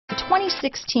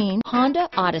2016 Honda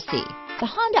Odyssey. The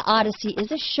Honda Odyssey is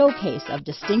a showcase of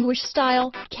distinguished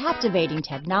style, captivating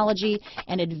technology,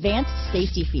 and advanced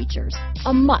safety features.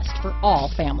 A must for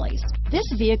all families. This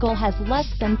vehicle has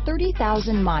less than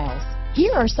 30,000 miles.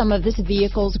 Here are some of this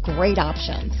vehicle's great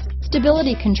options: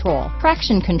 stability control,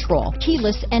 traction control,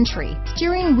 keyless entry,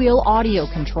 steering wheel audio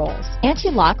controls,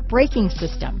 anti-lock braking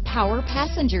system, power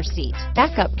passenger seat,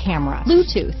 backup camera,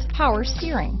 Bluetooth, power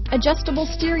steering, adjustable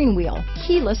steering wheel,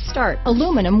 keyless start,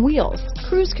 aluminum wheels,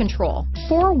 cruise control,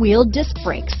 four-wheel disc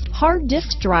brakes, hard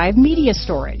disk drive media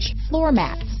storage, floor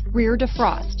mats, rear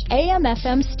defrost,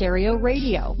 AM/FM stereo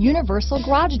radio, universal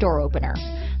garage door opener.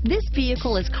 This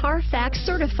vehicle is Carfax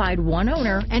certified one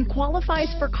owner and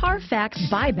qualifies for Carfax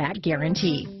buyback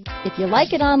guarantee. If you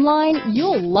like it online,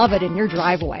 you'll love it in your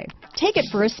driveway. Take it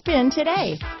for a spin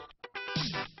today.